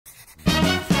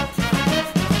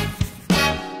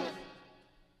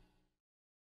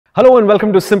Hello and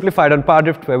welcome to Simplified on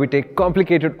PowerDrift, where we take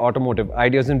complicated automotive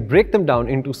ideas and break them down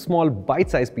into small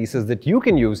bite-sized pieces that you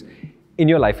can use in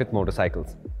your life with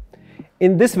motorcycles.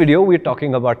 In this video, we're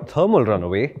talking about thermal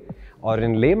runaway, or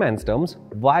in layman's terms,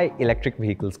 why electric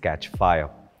vehicles catch fire.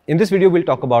 In this video, we'll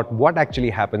talk about what actually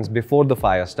happens before the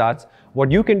fire starts,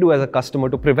 what you can do as a customer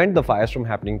to prevent the fires from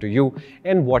happening to you,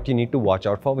 and what you need to watch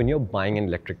out for when you're buying an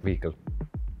electric vehicle.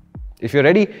 If you're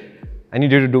ready, I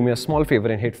need you to do me a small favor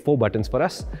and hit 4 buttons for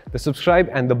us: the subscribe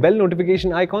and the bell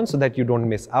notification icon so that you don't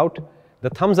miss out, the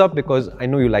thumbs up because I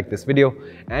know you like this video,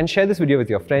 and share this video with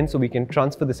your friends so we can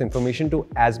transfer this information to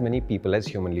as many people as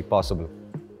humanly possible.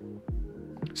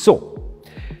 So,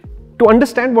 to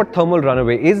understand what thermal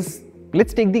runaway is,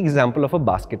 let's take the example of a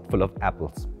basket full of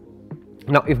apples.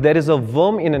 Now, if there is a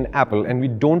worm in an apple and we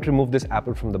don't remove this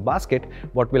apple from the basket,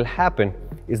 what will happen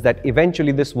is that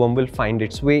eventually this worm will find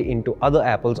its way into other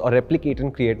apples or replicate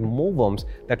and create more worms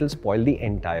that will spoil the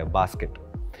entire basket.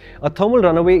 A thermal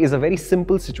runaway is a very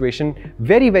simple situation,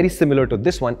 very similar to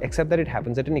this one, except that it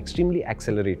happens at an extremely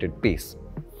accelerated pace.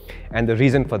 And the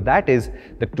reason for that is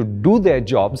that to do their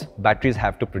jobs, batteries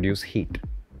have to produce heat.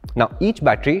 Now, each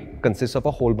battery consists of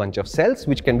a whole bunch of cells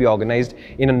which can be organized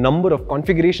in a number of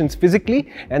configurations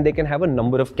physically, and they can have a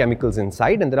number of chemicals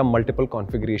inside, and there are multiple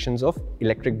configurations of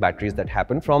electric batteries that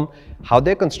happen from how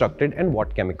they're constructed and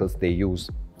what chemicals they use.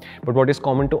 But what is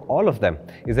common to all of them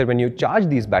is that when you charge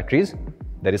these batteries,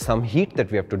 there is some heat that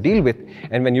we have to deal with,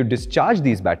 and when you discharge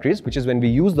these batteries, which is when we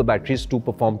use the batteries to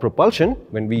perform propulsion,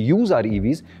 when we use our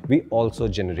EVs, we also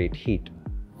generate heat.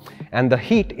 And the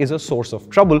heat is a source of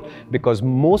trouble because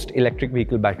most electric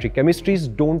vehicle battery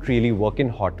chemistries don't really work in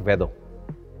hot weather.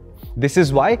 This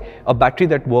is why a battery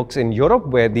that works in Europe,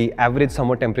 where the average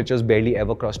summer temperatures barely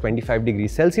ever cross 25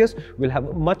 degrees Celsius, will have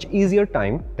a much easier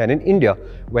time than in India,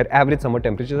 where average summer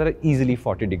temperatures are easily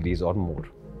 40 degrees or more.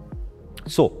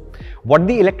 So, what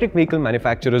the electric vehicle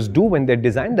manufacturers do when they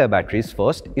design their batteries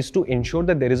first is to ensure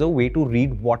that there is a way to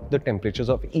read what the temperatures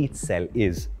of each cell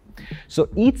is. So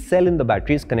each cell in the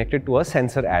battery is connected to a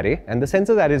sensor array, and the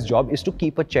sensor array's job is to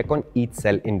keep a check on each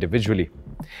cell individually.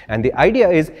 And the idea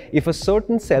is, if a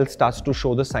certain cell starts to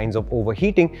show the signs of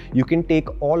overheating, you can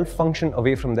take all function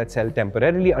away from that cell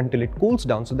temporarily until it cools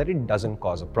down so that it doesn't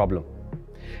cause a problem.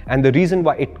 And the reason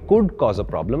why it could cause a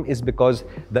problem is because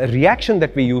the reaction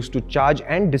that we use to charge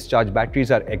and discharge batteries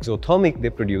are exothermic, they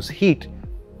produce heat.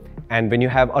 And when you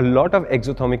have a lot of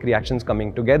exothermic reactions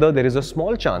coming together, there is a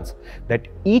small chance that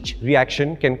each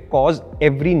reaction can cause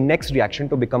every next reaction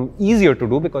to become easier to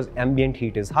do because ambient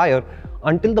heat is higher,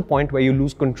 until the point where you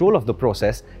lose control of the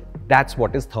process. That's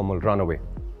what is thermal runaway.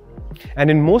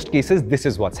 And in most cases, this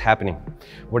is what's happening.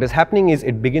 What is happening is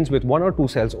it begins with 1 or 2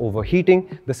 cells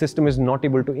overheating. The system is not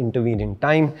able to intervene in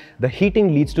time. The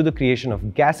heating leads to the creation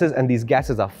of gases, and these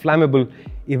gases are flammable.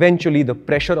 Eventually, the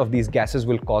pressure of these gases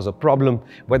will cause a problem,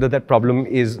 whether that problem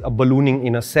is a ballooning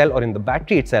in a cell or in the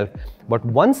battery itself. But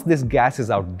once this gas is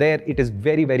out there, it is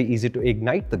very easy to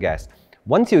ignite the gas.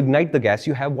 Once you ignite the gas,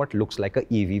 you have what looks like an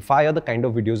EV fire, the kind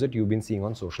of videos that you've been seeing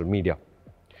on social media.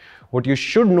 What you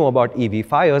should know about EV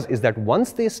fires is that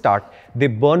once they start, they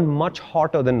burn much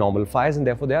hotter than normal fires, and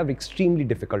therefore they are extremely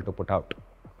difficult to put out.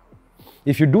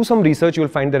 If you do some research, you will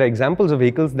find there are examples of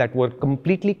vehicles that were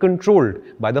completely controlled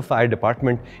by the fire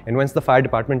department, and once the fire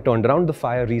department turned around, the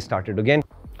fire restarted again.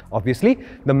 Obviously,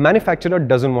 the manufacturer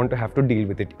doesn't want to have to deal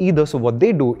with it either, so what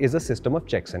they do is a system of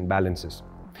checks and balances.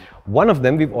 One of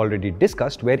them we've already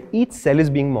discussed, where each cell is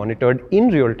being monitored in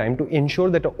real time to ensure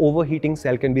that an overheating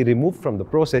cell can be removed from the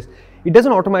process. It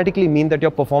doesn't automatically mean that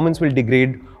your performance will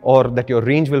degrade or that your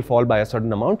range will fall by a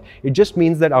certain amount. It just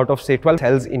means that out of, say, 12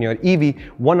 cells in your EV,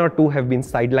 1 or 2 have been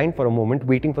sidelined for a moment,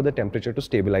 waiting for the temperature to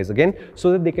stabilize again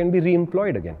so that they can be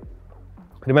re-employed again.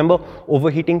 Remember,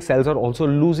 overheating cells are also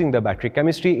losing their battery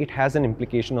chemistry. It has an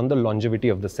implication on the longevity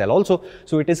of the cell also.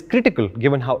 So it is critical,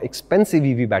 given how expensive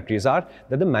EV batteries are,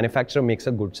 that the manufacturer makes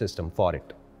a good system for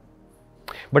it.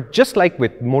 But just like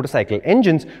with motorcycle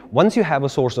engines, once you have a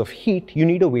source of heat, you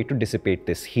need a way to dissipate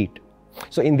this heat.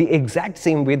 So in the exact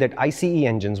same way that ICE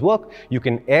engines work, you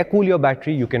can air cool your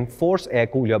battery, you can force air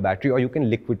cool your battery, or you can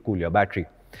liquid cool your battery.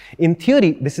 In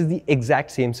theory, this is the exact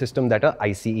same system that an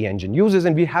ICE engine uses,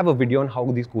 and we have a video on how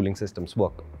these cooling systems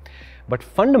work. But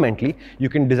fundamentally, you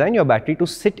can design your battery to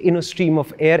sit in a stream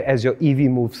of air as your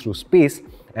EV moves through space,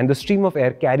 and the stream of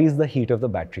air carries the heat of the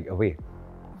battery away.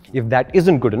 If that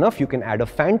isn't good enough, you can add a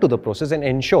fan to the process and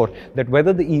ensure that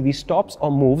whether the EV stops or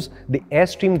moves, the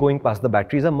airstream going past the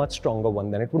battery is a much stronger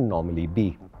one than it would normally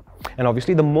be. And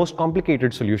obviously the most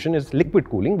complicated solution is liquid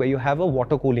cooling, where you have a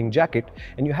water cooling jacket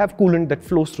and you have coolant that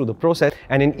flows through the process.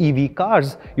 And in EV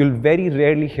cars, you'll very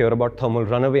rarely hear about thermal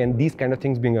runaway and these kind of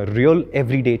things being a real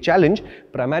everyday challenge,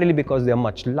 primarily because they are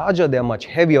much larger, they are much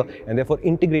heavier, and therefore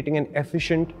integrating an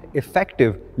efficient,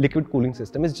 effective liquid cooling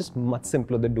system is just much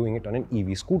simpler than doing it on an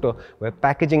EV scooter, where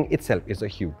packaging itself is a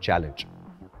huge challenge.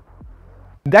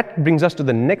 That brings us to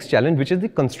the next challenge, which is the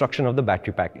construction of the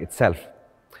battery pack itself.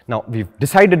 Now, we've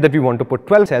decided that we want to put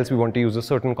 12 cells, we want to use a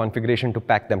certain configuration to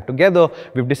pack them together,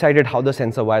 we've decided how the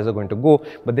sensor wires are going to go,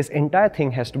 but this entire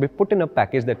thing has to be put in a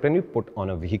package that can be put on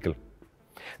a vehicle.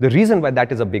 The reason why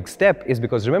that is a big step is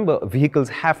because, remember, vehicles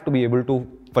have to be able to,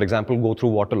 for example, go through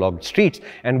waterlogged streets,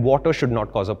 and water should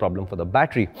not cause a problem for the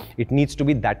battery. It needs to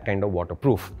be that kind of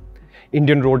waterproof.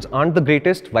 Indian roads aren't the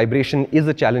greatest. Vibration is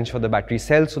a challenge for the battery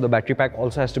cells, so the battery pack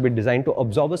also has to be designed to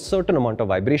absorb a certain amount of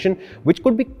vibration, which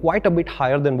could be quite a bit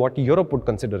higher than what Europe would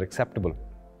consider acceptable.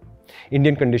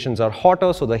 Indian conditions are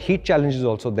hotter, so the heat challenge is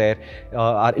also there.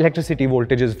 Our electricity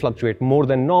voltages fluctuate more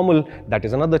than normal. That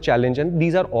is another challenge, and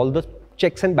these are all the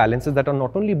checks and balances that are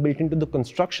not only built into the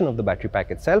construction of the battery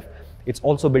pack itself, it's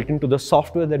also built into the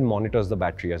software that monitors the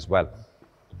battery as well.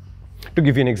 To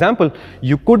give you an example,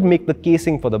 you could make the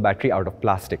casing for the battery out of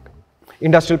plastic.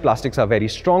 Industrial plastics are very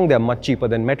strong, they are much cheaper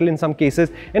than metal in some cases,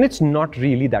 and it's not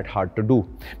really that hard to do.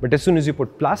 But as soon as you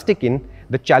put plastic in,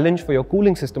 the challenge for your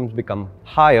cooling systems become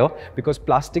higher because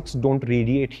plastics don't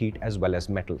radiate heat as well as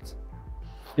metals.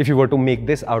 If you were to make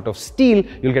this out of steel,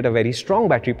 you'll get a very strong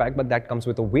battery pack, but that comes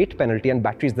with a weight penalty, and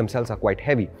batteries themselves are quite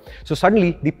heavy. So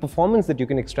suddenly, the performance that you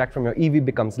can extract from your EV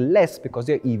becomes less because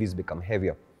your EVs become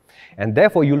heavier. And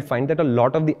therefore, you'll find that a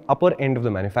lot of the upper end of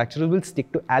the manufacturers will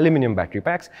stick to aluminum battery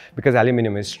packs because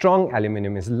aluminum is strong,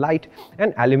 aluminum is light,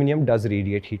 and aluminum does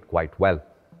radiate heat quite well.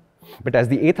 But as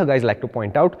the Ather guys like to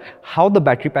point out, how the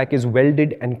battery pack is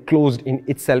welded and closed in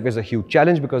itself is a huge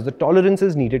challenge because the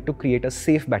tolerances needed to create a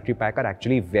safe battery pack are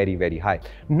actually very, very high.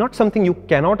 Not something you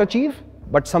cannot achieve,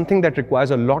 but something that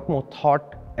requires a lot more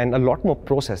thought and a lot more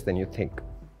process than you think.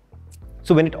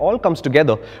 So when it all comes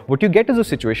together, what you get is a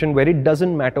situation where it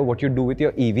doesn't matter what you do with your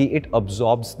EV, it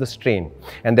absorbs the strain.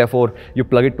 And therefore, you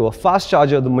plug it to a fast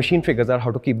charger, the machine figures out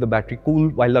how to keep the battery cool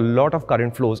while a lot of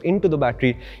current flows into the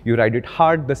battery. You ride it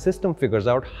hard, the system figures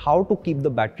out how to keep the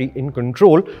battery in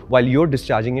control while you're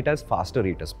discharging it as fast a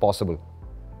rate as possible.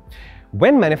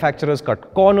 When manufacturers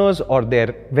cut corners or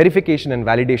their verification and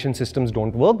validation systems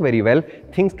don't work very well,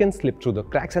 things can slip through the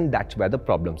cracks, and that's where the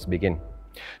problems begin.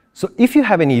 So if you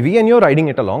have an EV and you're riding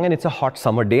it along and it's a hot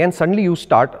summer day and suddenly you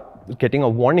start getting a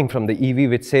warning from the EV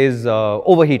which says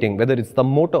overheating, whether it's the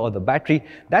motor or the battery,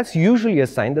 that's usually a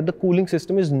sign that the cooling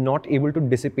system is not able to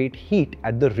dissipate heat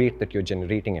at the rate that you're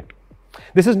generating it.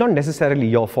 This is not necessarily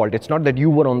your fault. It's not that you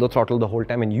were on the throttle the whole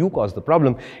time and you caused the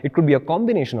problem. It could be a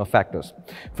combination of factors.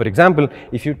 For example,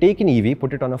 if you take an EV,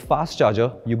 put it on a fast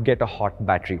charger, you get a hot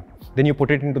battery. Then you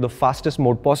put it into the fastest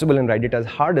mode possible and ride it as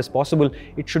hard as possible.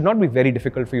 It should not be very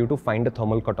difficult for you to find a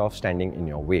thermal cutoff standing in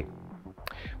your way.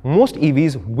 Most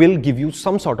EVs will give you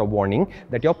some sort of warning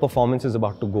that your performance is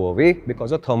about to go away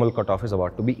because a thermal cutoff is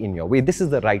about to be in your way. This is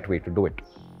the right way to do it.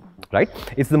 Right?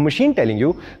 It's the machine telling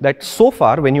you that so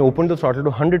far when you opened the throttle to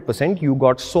 100%, you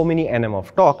got so many Nm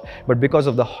of torque, but because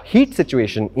of the heat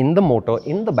situation in the motor,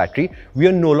 in the battery, we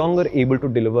are no longer able to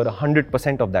deliver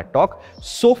 100% of that torque.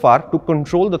 So far, to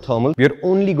control the thermal, we are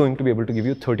only going to be able to give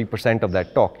you 30% of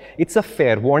that torque. It's a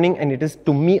fair warning, and it is,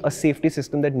 to me, a safety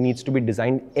system that needs to be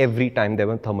designed every time there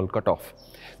was thermal cutoff.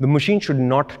 The machine should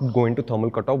not go into thermal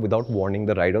cutoff without warning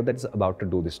the rider that is about to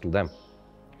do this to them.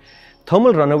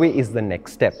 Thermal runaway is the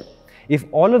next step. If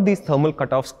all of these thermal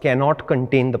cutoffs cannot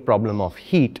contain the problem of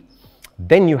heat,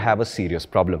 then you have a serious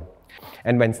problem.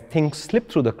 And when things slip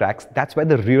through the cracks, that's where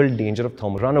the real danger of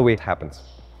thermal runaway happens.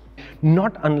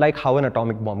 Not unlike how an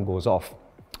atomic bomb goes off,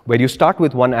 where you start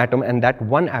with one atom and that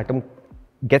one atom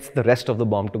gets the rest of the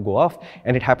bomb to go off,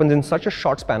 and it happens in such a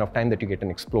short span of time that you get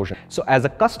an explosion. So as a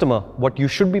customer, what you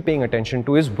should be paying attention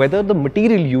to is whether the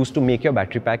material used to make your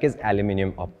battery pack is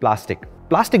aluminum or plastic.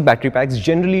 Plastic battery packs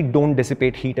generally don't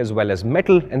dissipate heat as well as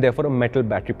metal, and therefore a metal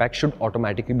battery pack should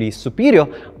automatically be superior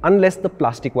unless the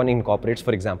plastic one incorporates,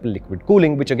 for example, liquid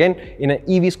cooling, which again in an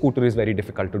EV scooter is very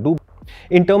difficult to do.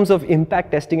 In terms of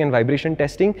impact testing and vibration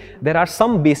testing, there are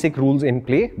some basic rules in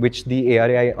play which the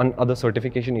ARAI and other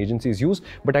certification agencies use,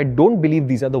 but I don't believe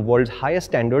these are the world's highest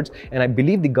standards, and I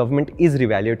believe the government is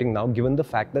reevaluating now given the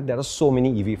fact that there are so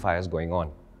many EV fires going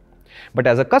on. But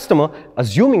as a customer,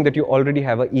 assuming that you already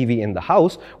have an EV in the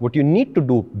house, what you need to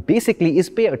do basically is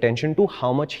pay attention to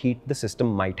how much heat the system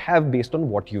might have based on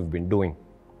what you've been doing.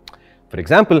 For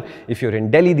example, if you're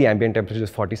in Delhi, the ambient temperature is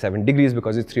 47 degrees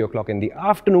because it's 3 o'clock in the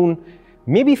afternoon,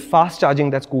 maybe fast charging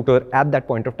that scooter at that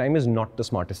point of time is not the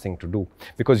smartest thing to do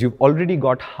because you've already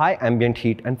got high ambient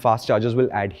heat and fast chargers will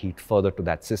add heat further to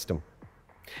that system.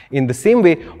 In the same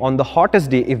way, on the hottest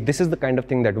day, if this is the kind of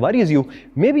thing that worries you,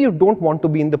 maybe you don't want to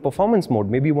be in the performance mode.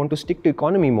 Maybe you want to stick to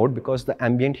economy mode because the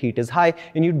ambient heat is high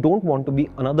and you don't want to be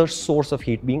another source of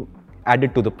heat being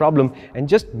added to the problem and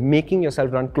just making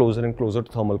yourself run closer and closer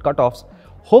to thermal cutoffs.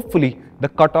 Hopefully, the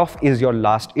cutoff is your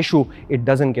last issue. It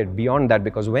doesn't get beyond that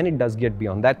because when it does get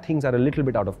beyond that, things are a little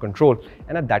bit out of control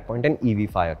and at that point, an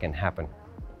EV fire can happen.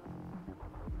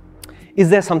 Is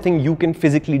there something you can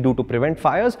physically do to prevent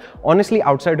fires? Honestly,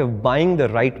 outside of buying the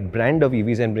right brand of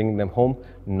EVs and bringing them home,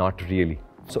 not really.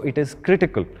 So it is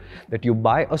critical that you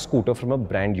buy a scooter from a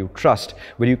brand you trust,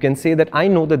 where you can say that I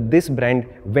know that this brand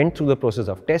went through the process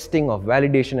of testing, of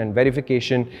validation and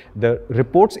verification. The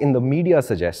reports in the media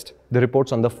suggest, the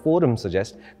reports on the forum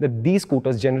suggest that these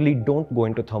scooters generally don't go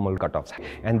into thermal cutoffs.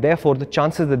 And therefore, the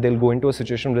chances that they'll go into a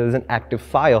situation where there's an active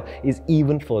fire is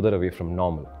even further away from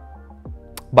normal.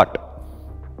 But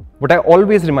what I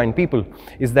always remind people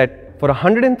is that for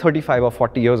 135 or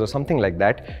 40 years or something like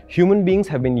that, human beings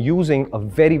have been using a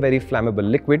very, very flammable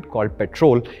liquid called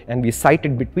petrol, and we sight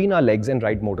it between our legs and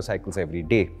ride motorcycles every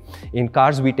day. In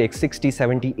cars, we take 60,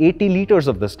 70, 80 liters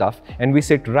of the stuff and we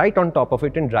sit right on top of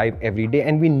it and drive every day,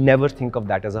 and we never think of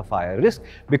that as a fire risk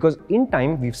because in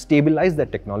time, we've stabilized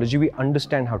that technology. We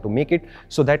understand how to make it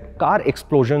so that car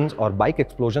explosions or bike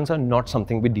explosions are not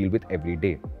something we deal with every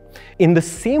day. In the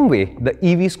same way, the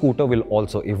EV scooter will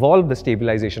also evolve. The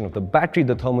stabilization of the battery,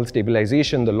 the thermal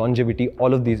stabilization, the longevity,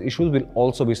 all of these issues will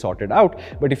also be sorted out.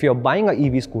 But if you're buying an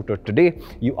EV scooter today,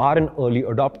 you are an early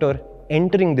adopter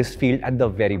entering this field at the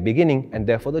very beginning, and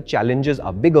therefore the challenges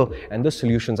are bigger and the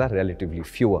solutions are relatively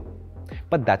fewer.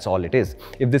 But that's all it is.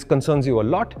 If this concerns you a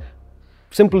lot,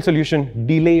 simple solution,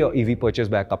 delay your EV purchase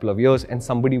by a couple of years and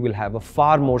somebody will have a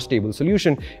far more stable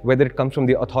solution, whether it comes from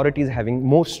the authorities having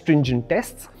more stringent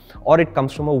tests, or it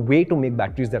comes from a way to make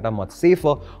batteries that are much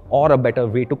safer, or a better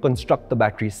way to construct the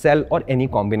battery cell, or any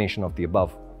combination of the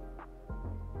above.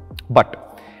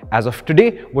 But as of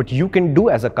today, what you can do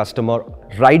as a customer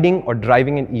riding or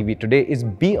driving an EV today is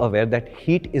be aware that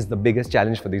heat is the biggest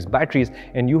challenge for these batteries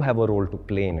and you have a role to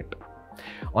play in it.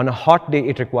 On a hot day,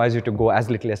 it requires you to go as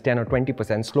little as 10 or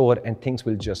 20% slower and things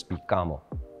will just be calmer.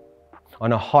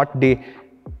 On a hot day,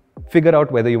 figure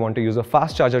out whether you want to use a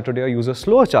fast charger today or use a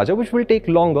slower charger, which will take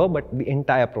longer, but the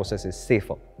entire process is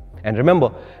safer. And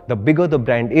remember, the bigger the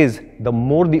brand is, the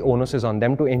more the onus is on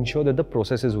them to ensure that the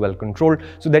process is well controlled,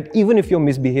 so that even if you're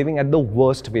misbehaving at the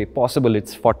worst way possible,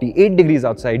 it's 48 degrees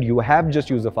outside, you have just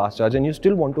used a fast charger and you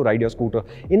still want to ride your scooter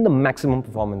in the maximum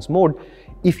performance mode,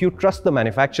 if you trust the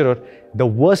manufacturer, the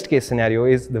worst case scenario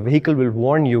is the vehicle will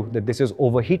warn you that this is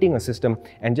overheating a system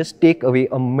and just take away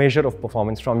a measure of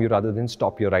performance from you rather than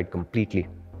stop your ride completely.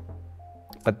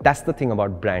 But that's the thing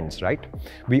about brands, right?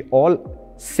 We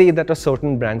all say that a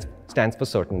certain brand stands for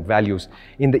certain values.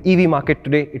 In the EV market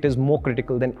today, it is more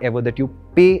critical than ever that you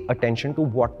pay attention to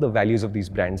what the values of these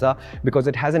brands are, because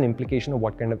it has an implication of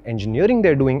what kind of engineering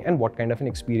they're doing and what kind of an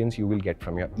experience you will get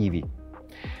from your EV.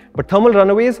 But thermal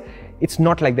runaways, it's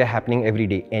not like they're happening every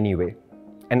day anyway.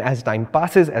 And as time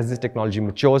passes, as this technology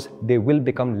matures, they will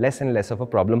become less and less of a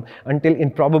problem until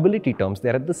in probability terms,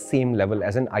 they're at the same level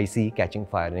as an ICE catching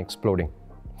fire and exploding.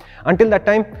 Until that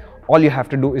time, all you have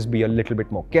to do is be a little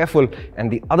bit more careful.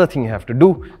 And the other thing you have to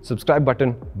do, subscribe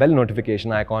button, bell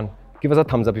notification icon, give us a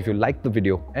thumbs up if you liked the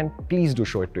video, and please do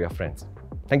show it to your friends.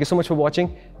 Thank you so much for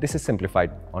watching. This is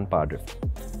Simplified on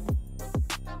PowerDrift.